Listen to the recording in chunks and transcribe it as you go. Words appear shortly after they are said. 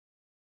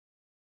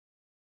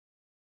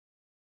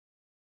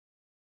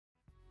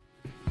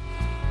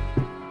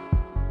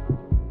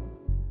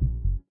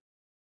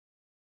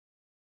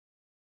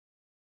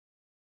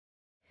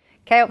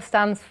Cheops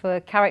stands for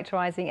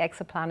Characterising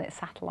Exoplanet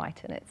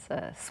Satellite, and it's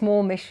a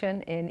small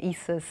mission in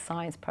ESA's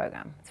science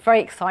program. It's very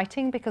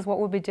exciting because what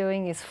we'll be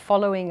doing is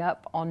following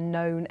up on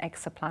known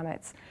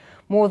exoplanets.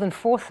 More than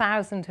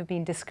 4,000 have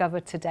been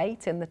discovered to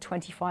date in the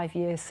 25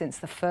 years since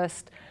the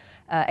first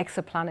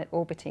exoplanet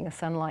orbiting a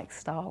Sun-like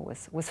star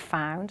was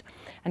found,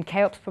 and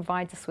Cheops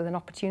provides us with an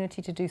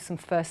opportunity to do some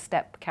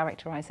first-step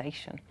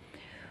characterization.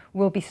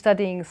 We'll be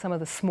studying some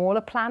of the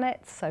smaller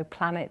planets, so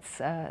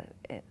planets,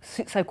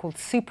 so-called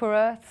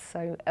super-Earths,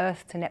 so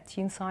Earth to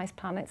Neptune-sized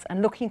planets,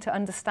 and looking to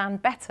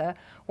understand better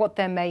what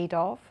they're made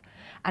of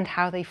and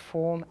how they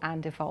form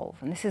and evolve.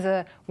 And this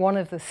is one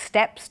of the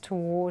steps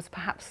towards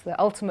perhaps the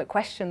ultimate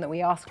question that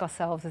we ask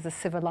ourselves as a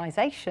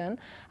civilization,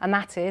 and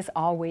that is,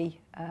 are we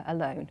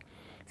alone?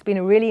 It's been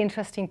a really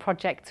interesting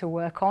project to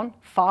work on,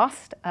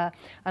 fast,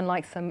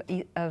 unlike some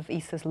of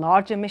ESA's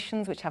larger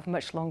missions, which have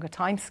much longer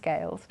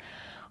timescales.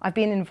 I've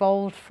been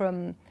involved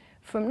from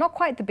not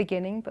quite the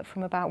beginning, but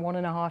from about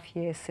 1.5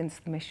 years since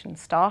the mission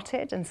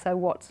started. And so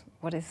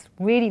what is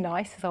really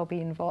nice is I've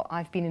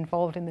been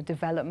involved in the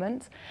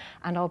development,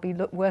 and I'll be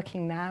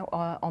working now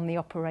on the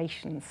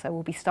operations. So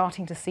we'll be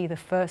starting to see the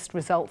first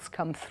results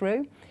come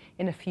through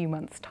in a few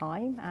months'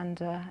 time.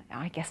 And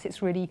I guess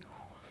it's really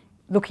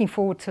looking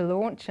forward to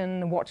launch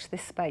and watch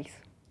this space.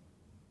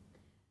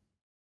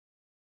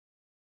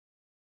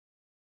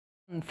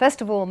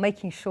 First of all,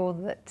 making sure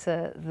that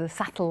the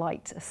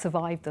satellite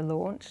survived the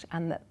launch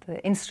and that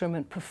the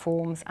instrument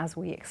performs as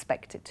we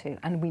expect it to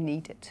and we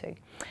need it to.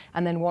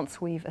 And then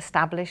once we've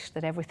established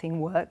that everything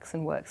works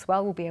and works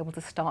well, we'll be able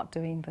to start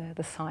doing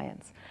the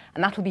science.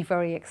 And that'll be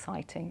very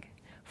exciting,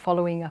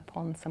 following up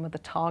on some of the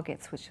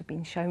targets which have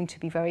been shown to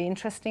be very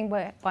interesting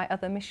by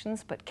other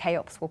missions, but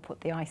Cheops will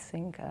put the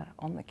icing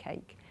on the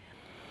cake.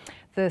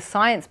 The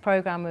science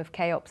program of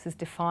Cheops is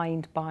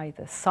defined by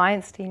the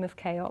science team of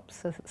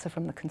Cheops, so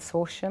from the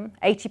consortium.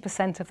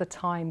 80% of the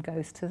time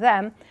goes to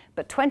them,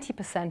 but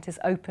 20% is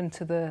open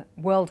to the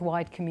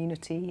worldwide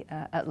community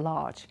at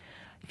large.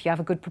 If you have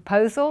a good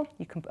proposal,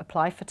 you can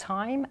apply for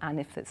time, and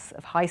if it's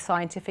of high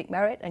scientific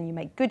merit and you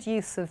make good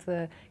use of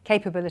the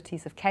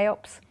capabilities of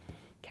Cheops,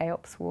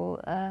 Cheops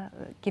will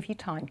give you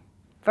time.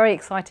 Very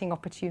exciting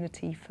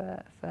opportunity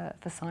for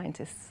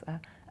scientists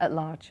at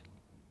large.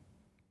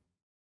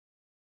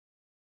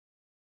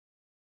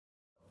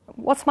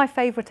 What's my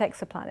favourite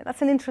exoplanet?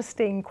 That's an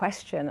interesting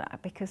question,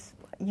 because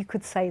you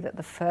could say that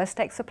the first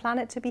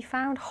exoplanet to be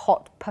found,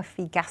 hot,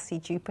 puffy, gassy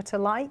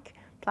Jupiter-like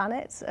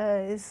planet,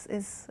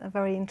 is a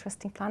very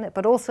interesting planet,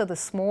 but also the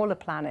smaller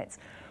planets,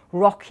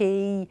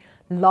 rocky,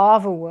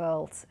 lava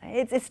worlds.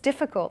 It's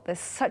difficult. There's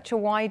such a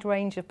wide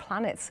range of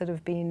planets that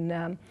have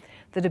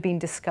been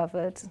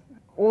discovered.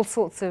 All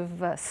sorts of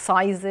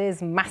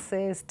sizes,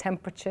 masses,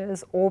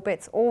 temperatures,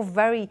 orbits, all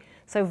very,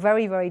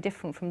 very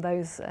different from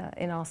those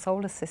in our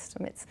solar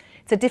system. It's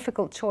a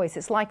difficult choice.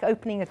 It's like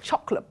opening a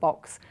chocolate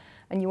box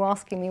and you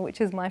asking me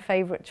which is my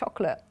favourite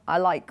chocolate. I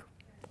like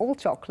all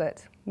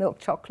chocolate, milk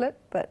chocolate,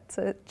 but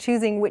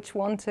choosing which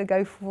one to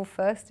go for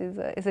first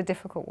is a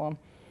difficult one.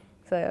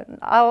 So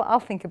I'll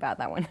think about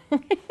that one.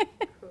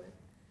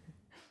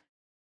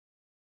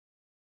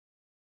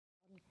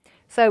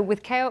 So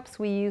with Cheops,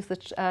 we use the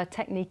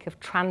technique of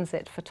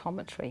transit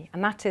photometry,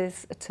 and that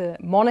is to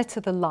monitor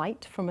the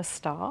light from a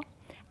star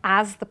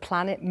as the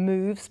planet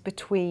moves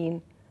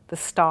between the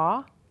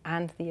star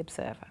and the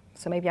observer.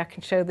 So maybe I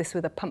can show this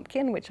with a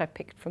pumpkin, which I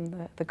picked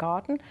from the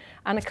garden,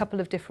 and a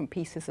couple of different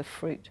pieces of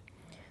fruit.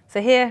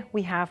 So here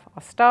we have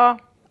our star,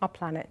 our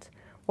planet.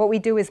 What we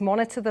do is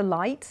monitor the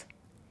light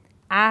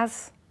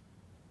as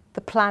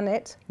the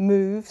planet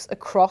moves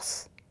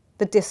across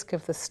the disk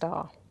of the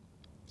star.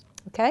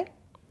 Okay?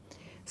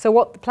 So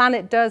what the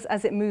planet does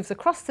as it moves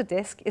across the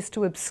disk is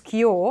to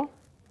obscure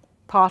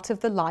part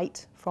of the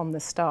light from the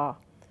star.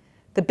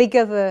 The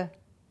bigger the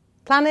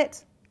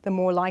planet, the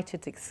more light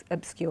it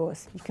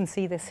obscures. You can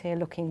see this here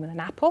looking with an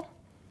apple.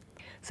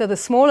 So the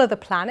smaller the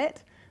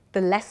planet,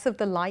 the less of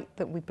the light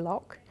that we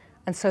block,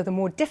 and so the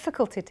more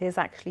difficult it is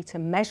actually to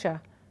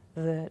measure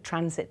the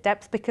transit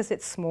depth because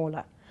it's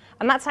smaller.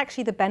 And that's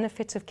actually the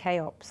benefit of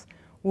Cheops.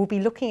 We'll be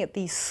looking at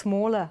these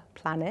smaller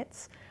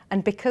planets,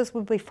 and because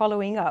we'll be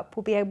following up,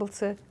 we'll be able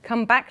to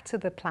come back to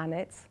the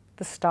planets,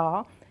 the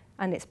star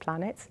and its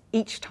planets,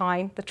 each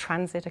time the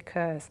transit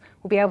occurs.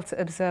 We'll be able to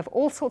observe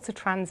all sorts of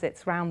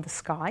transits around the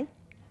sky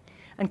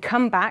and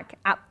come back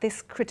at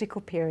this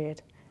critical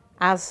period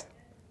as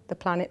the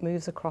planet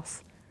moves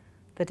across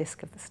the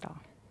disk of the star.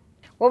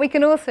 What we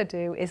can also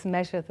do is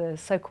measure the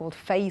so-called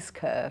phase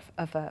curve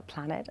of a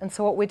planet. And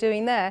so what we're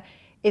doing there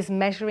is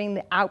measuring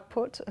the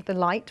output of the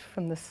light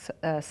from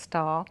the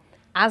star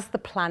as the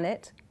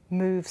planet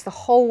moves the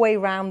whole way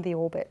around the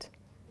orbit.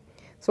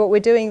 So what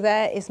we're doing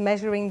there is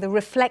measuring the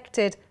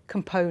reflected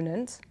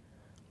component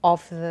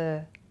of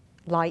the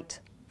light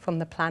from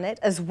the planet,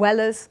 as well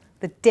as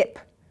the dip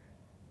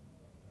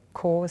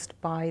caused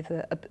by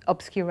the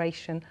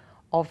obscuration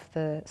of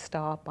the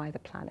star by the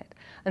planet.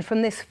 And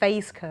from this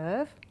phase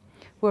curve,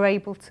 we're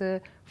able to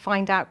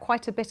find out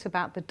quite a bit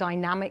about the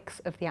dynamics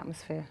of the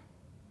atmosphere.